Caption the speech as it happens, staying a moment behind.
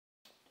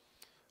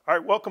All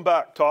right, welcome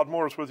back. Todd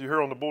Morris with you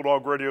here on the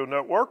Bulldog Radio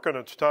Network, and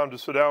it's time to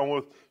sit down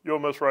with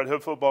UMS-Wright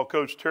head football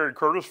coach Terry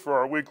Curtis for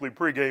our weekly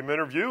pregame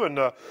interview. And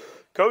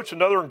Coach,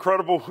 another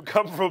incredible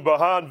come from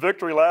behind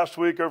victory last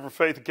week over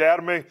Faith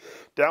Academy,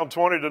 down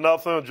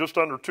 20-0, just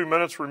under 2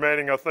 minutes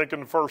remaining, I think, in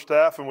the first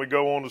half, and we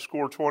go on to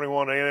score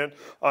 21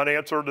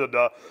 unanswered. And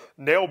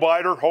nail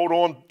biter, hold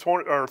on,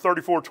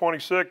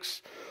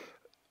 34-26.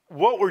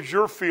 What was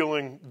your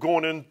feeling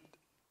going in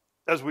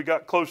as we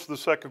got close to the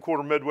second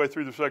quarter, midway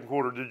through the second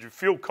quarter? Did you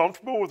feel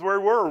comfortable with where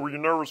we were, or were you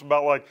nervous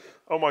about, like,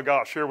 oh my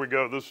gosh, here we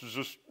go, this is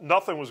just,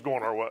 nothing was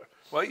going our way?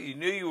 Well, you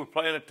knew you were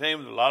playing a team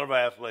with a lot of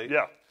athletes.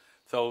 Yeah.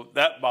 So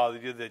that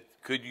bothered you, that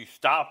could you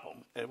stop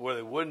them and where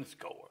they wouldn't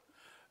score?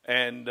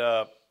 And,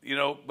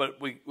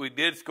 but we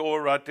did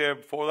score right there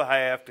before the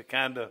half to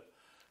kind of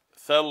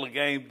settle the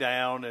game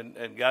down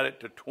and got it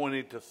to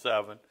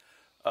 20-7.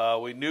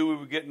 We knew we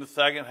were getting the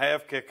second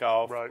half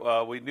kickoff.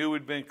 Right. We knew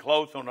we'd been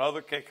close on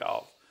other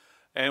kickoffs.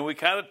 And we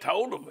kind of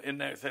told them in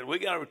there, said, we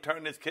got to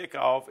return this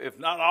kickoff, if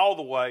not all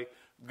the way,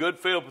 good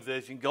field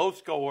position, go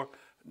score.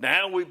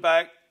 Now we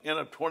back in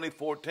a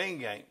 2014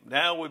 game.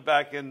 Now we're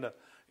back in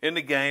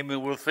the game,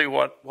 and we'll see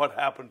what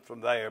happened from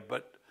there.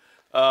 But,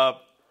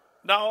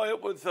 no, it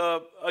was,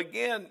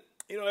 again,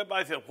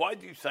 everybody said,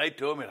 what did you say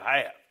to them at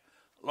half?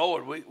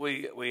 Lord,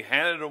 we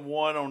handed them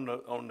one on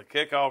the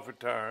kickoff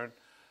return.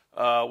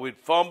 We'd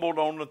fumbled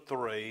on the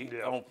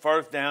 3, on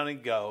first down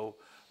and go.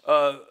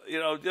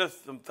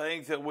 Just some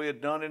things that we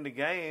had done in the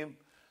game.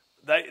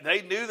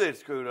 They knew they'd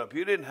screwed up.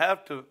 You didn't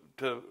have to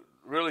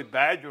really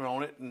badger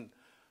on it. And,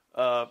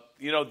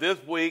 this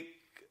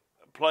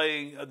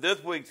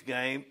week's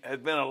game has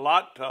been a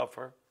lot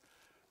tougher,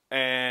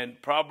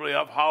 and probably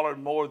I've hollered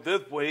more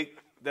this week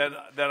than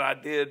I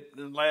did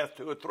in the last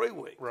 2 or 3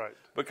 weeks. Right.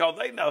 Because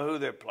they know who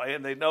they're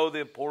playing. They know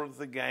the importance of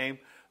the game.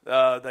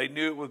 They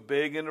knew it was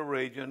big in the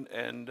region.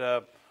 And,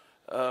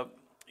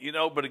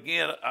 but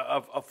again,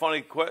 a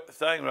funny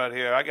thing right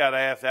here. I got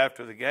asked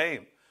after the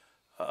game,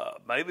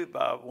 maybe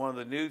by one of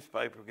the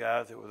newspaper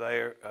guys that were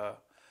there,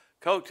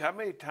 Coach, how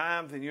many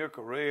times in your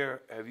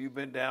career have you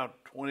been down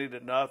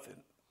 20-0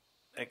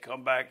 and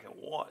come back and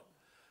won?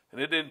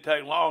 And it didn't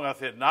take long. I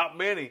said, not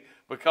many,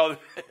 because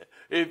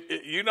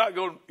you're not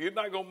going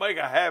to make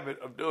a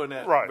habit of doing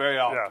that very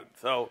often. Yeah.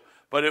 So,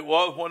 but it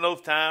was one of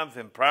those times,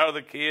 and proud of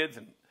the kids.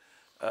 And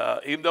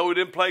even though we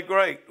didn't play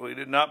great, we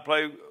did not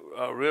play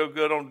real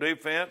good on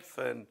defense.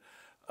 And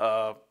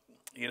I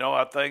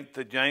think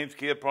the James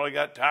kid probably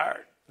got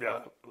tired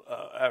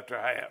after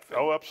half.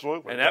 Oh,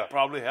 absolutely. And that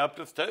probably helped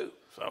us too.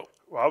 So.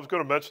 Well, I was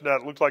going to mention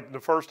that. It looked like in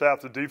the first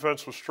half the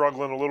defense was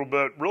struggling a little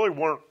bit, really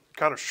weren't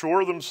kind of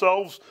sure of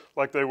themselves,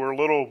 like they were a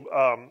little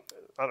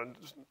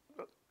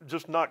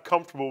just not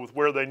comfortable with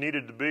where they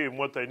needed to be and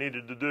what they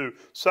needed to do.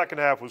 Second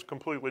half was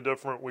completely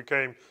different. We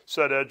came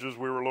set edges.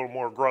 We were a little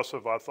more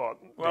aggressive, I thought.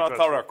 Well, I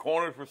thought our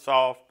corners were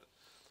soft.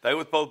 They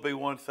were supposed to be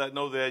one setting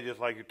those edges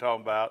like you're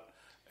talking about,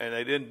 and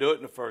they didn't do it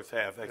in the first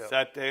half. They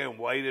sat there and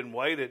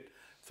waited.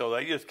 So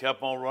they just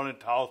kept on running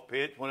toss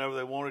pitch whenever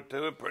they wanted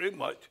to, and pretty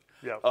much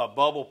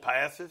bubble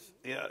passes.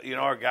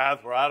 Our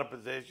guys were out of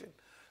position,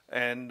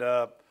 and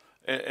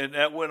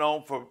that went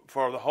on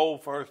for the whole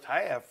first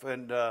half.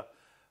 And I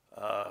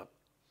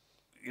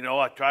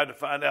tried to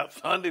find out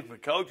Sunday from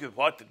coaches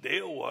what the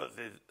deal was.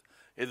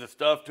 Is the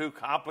stuff too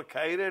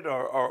complicated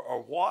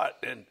or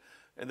what?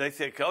 And they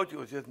said, Coach, it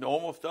was just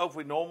normal stuff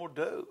we normally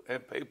do,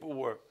 and people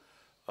were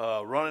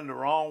running the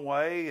wrong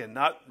way and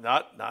not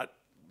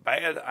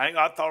bad.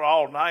 I thought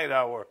all night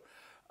our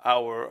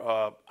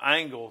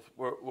angles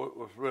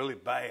was really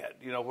bad.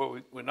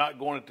 Where we're not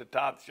going at the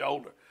top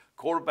shoulder.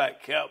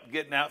 Quarterback kept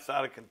getting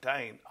outside of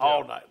contain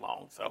all night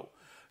long. So,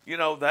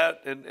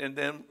 that, and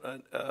then,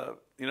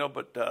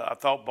 but I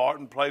thought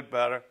Barton played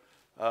better.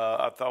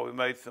 I thought we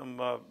made some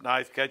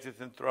nice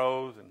catches and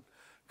throws, and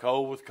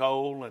Cole was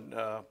Cole, and,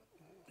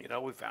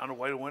 we found a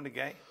way to win the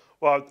game.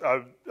 Well,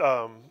 I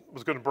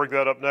was going to bring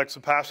that up next. The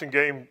passing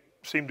game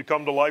seemed to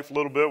come to life a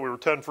little bit. We were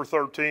 10 for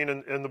 13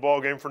 in the ball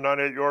game for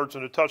 98 yards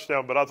and a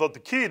touchdown. But I thought the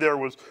key there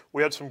was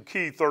we had some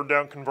key third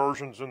down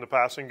conversions in the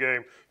passing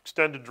game,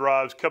 extended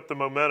drives, kept the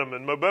momentum,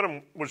 and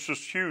momentum was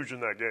just huge in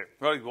that game.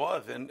 Well, it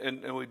was, and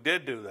we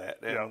did do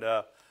that. And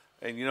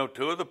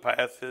 2 of the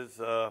passes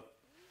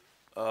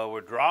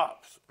were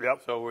drops.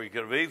 Yep. So we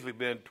could have easily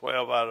been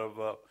 12 out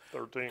of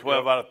 13.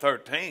 12 out of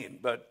 13.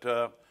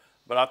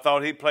 But I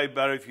thought he played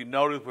better. If you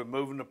notice, we're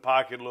moving the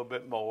pocket a little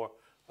bit more.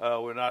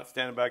 We're not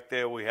standing back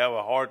there. We have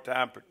a hard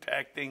time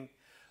protecting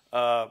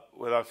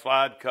with our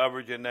slide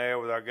coverage in there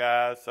with our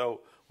guys.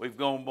 So we've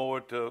gone more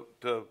to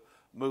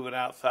moving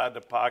outside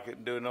the pocket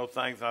and doing those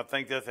things. And I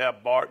think that's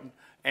helped Barton,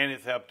 and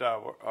it's helped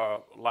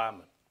our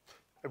linemen.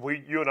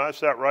 You and I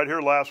sat right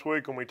here last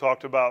week and we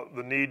talked about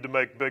the need to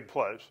make big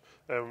plays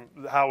and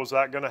how was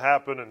that going to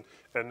happen.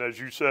 And as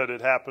you said,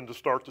 it happened to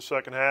start the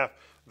second half.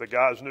 The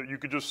guys knew, you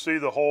could just see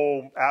the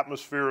whole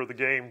atmosphere of the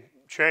game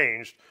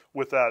changed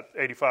with that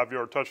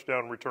 85-yard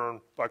touchdown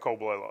return by Cole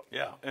Blaylock.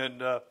 Yeah,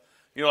 and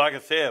like I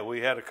said, we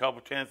had a couple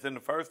chances in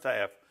the first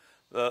half.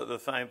 The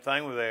same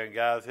thing was there, and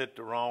guys hit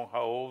the wrong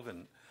holes,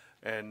 and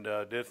and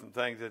did some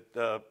things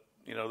that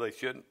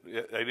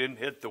they didn't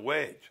hit the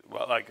wedge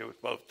like it was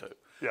supposed to.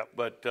 Yeah.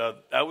 But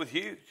that was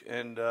huge,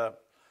 and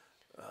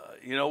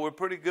we're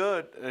pretty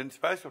good in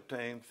special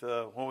teams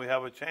when we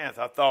have a chance.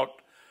 I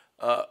thought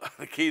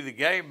the key to the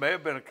game may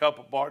have been a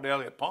couple Bart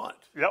Elliott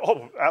punts. Yeah,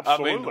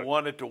 absolutely. I mean, the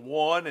one at the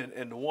 1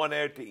 and the one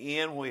there at the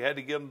end, we had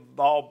to give him the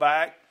ball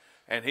back,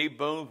 and he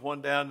boomed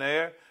one down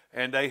there.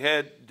 And they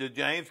had the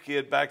James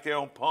kid back there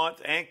on punts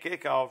and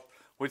kickoffs,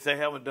 which they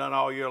haven't done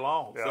all year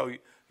long. Yeah. So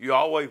you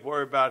always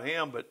worry about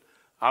him. But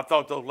I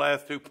thought those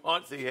last 2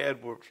 punts he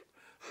had were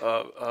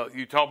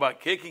you talk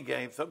about kicking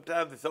games.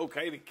 Sometimes it's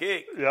okay to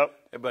kick.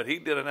 Yep. But he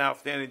did an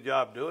outstanding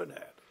job doing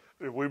that.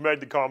 We made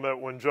the comment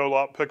when Joe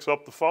Lott picks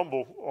up the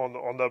fumble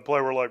on that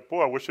play. We're like,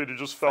 boy, I wish he'd have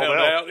just fell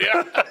down.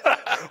 Yeah.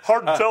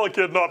 Hard to tell a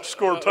kid not to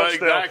score a touchdown.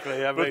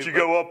 Exactly. I mean, but you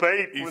go up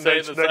 8 when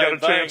they got a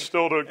chance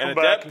still to come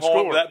back and score.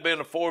 Score. That being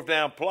a 4th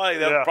down play,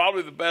 that was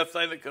probably the best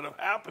thing that could have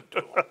happened to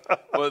him.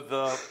 with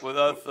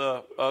us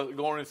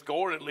going and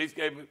scoring, at least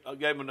gave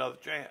him another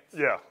chance.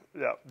 Yeah.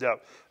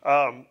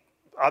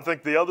 I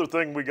think the other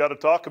thing we got to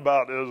talk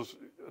about is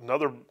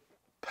another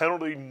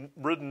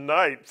penalty-ridden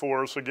night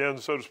for us again,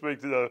 so to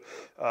speak. We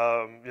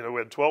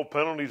had 12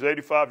 penalties,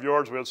 85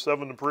 yards. We had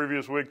 7 the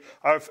previous week.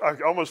 I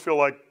almost feel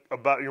like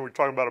we're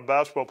talking about a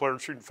basketball player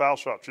shooting foul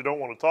shots. You don't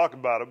want to talk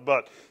about it,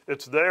 but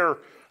it's there.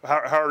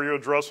 How are you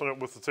addressing it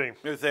with the team?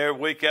 It's there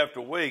week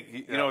after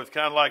week. You know, it's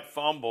kind of like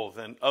fumbles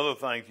and other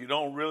things. You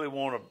don't really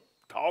want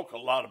to talk a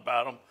lot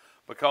about them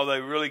because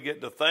they really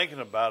get to thinking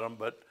about them.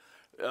 But,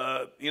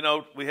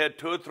 we had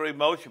 2 or 3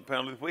 motion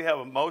penalties. We have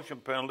a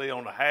motion penalty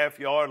on the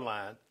half-yard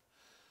line.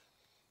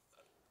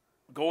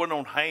 Going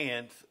on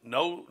hands,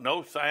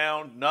 no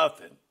sound,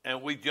 nothing,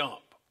 and we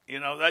jump.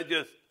 That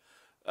just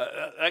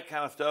that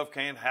kind of stuff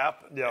can't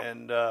happen. Yep.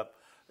 And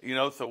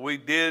so we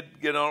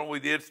did get on. We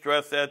did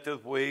stress that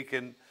this week,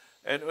 and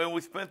we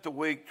spent the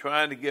week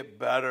trying to get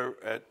better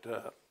at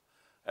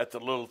the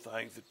little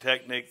things, the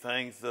technique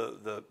things,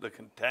 the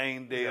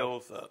contained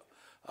deals,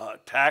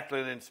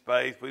 tackling in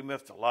space. We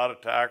missed a lot of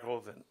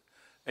tackles,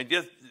 and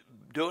just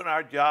doing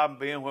our job and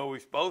being where we're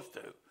supposed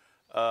to.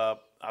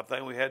 I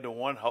think we had the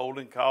 1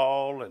 holding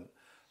call, and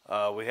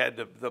we had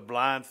the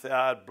blind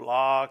side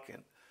block,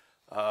 and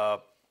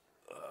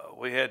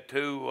we had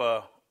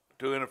 2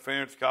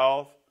 interference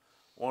calls.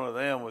 One of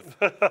them was,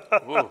 I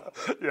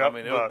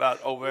mean, it was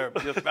about over there,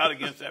 just about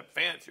against that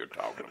fence you're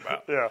talking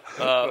about. Yeah.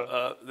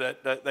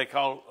 That they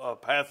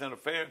called pass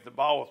interference. The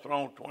ball was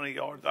thrown 20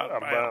 yards out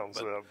of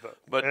bounds.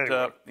 But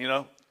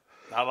anyway.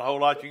 Not a whole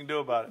lot you can do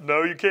about it.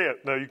 No, you can't.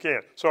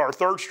 So our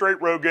 3rd straight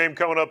road game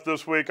coming up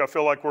this week. I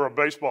feel like we're a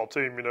baseball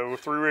team, a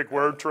 3-week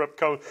road trip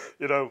coming.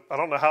 I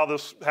don't know how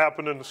this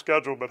happened in the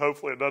schedule, but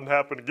hopefully it doesn't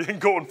happen again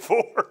going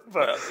forward.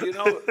 But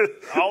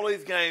all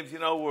these games,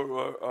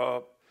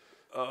 were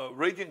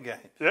region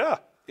games. Yeah.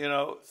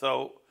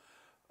 So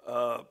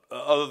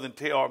other than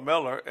T.R.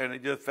 Miller, and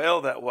it just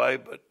fell that way.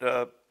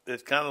 But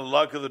it's kind of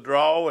luck of the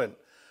draw, and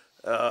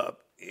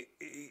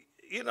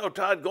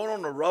Todd, going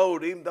on the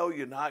road, even though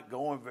you're not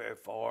going very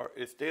far,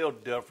 it's still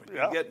different.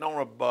 Yeah. You're getting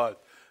on a bus.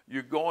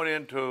 You're going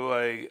into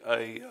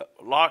a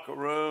locker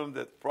room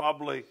that's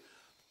probably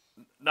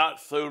not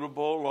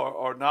suitable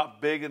or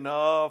not big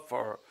enough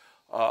or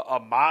a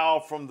mile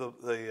from the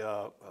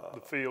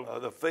field.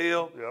 The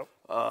field. Yep.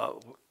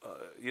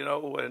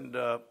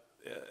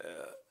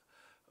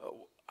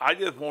 I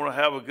just want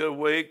to have a good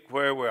week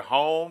where we're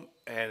home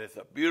and it's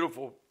a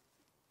beautiful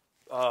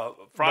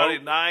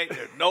Friday night.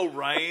 There's no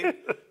rain.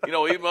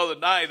 Even other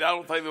night, I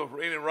don't think there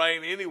was any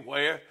rain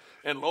anywhere.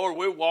 And, Lord,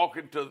 we're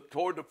walking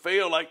toward the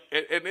field, and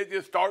it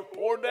just starts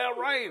pouring down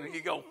rain. And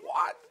you go,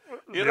 what?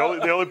 The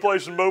only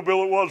place in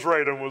Mobile it was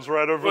raining was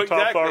right over the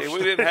top of our Exactly.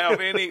 We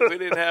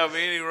didn't have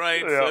any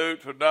rain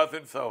suits or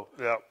nothing. So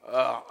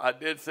I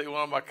did see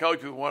one of my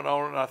coaches went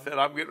on, and I said,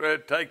 I'm getting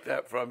ready to take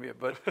that from you.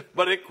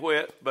 But it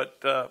quit. But,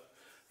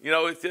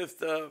 it's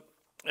just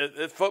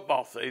it's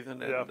football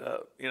season. And,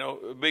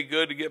 it'd be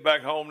good to get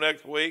back home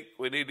next week.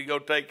 We need to go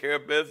take care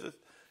of business.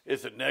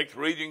 It's the next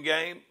region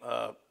game.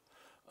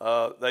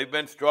 They've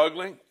been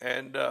struggling,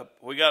 and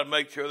we got to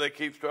make sure they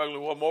keep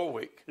struggling one more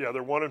week. Yeah,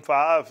 they're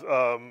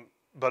 1-5,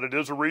 but it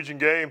is a region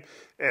game,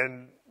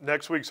 and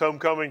next week's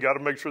homecoming. Got to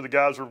make sure the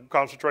guys are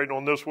concentrating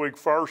on this week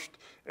first,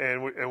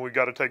 and we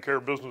got to take care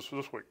of business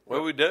this week.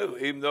 Well, we do.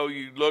 Even though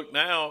you look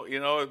now,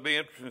 it'd be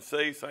interesting to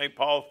see St.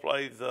 Paul's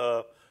plays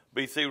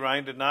BC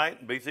Rain tonight,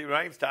 and BC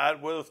Rain's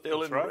tied with us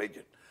still in the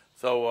region.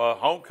 So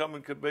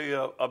homecoming could be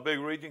a big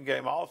region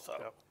game also.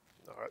 Yep.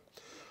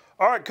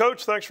 All right,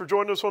 Coach, thanks for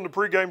joining us on the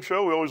pregame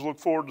show. We always look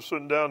forward to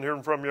sitting down and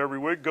hearing from you every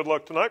week. Good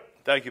luck tonight.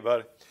 Thank you,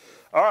 buddy.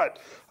 All right.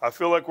 I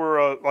feel like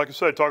we're, like I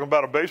said, talking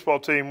about a baseball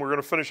team. We're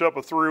going to finish up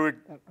a 3-week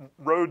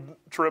road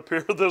trip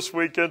here this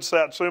weekend.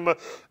 Satsuma,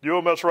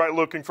 UMS-Wright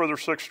looking for their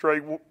 6th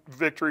straight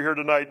victory here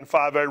tonight in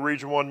 5A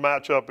Region 1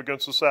 matchup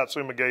against the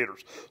Satsuma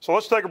Gators. So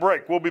let's take a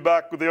break. We'll be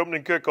back with the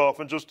opening kickoff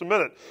in just a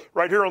minute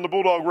right here on the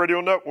Bulldog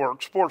Radio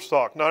Network, Sports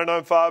Talk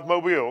 99.5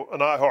 Mobile, an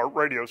iHeart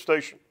radio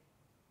station.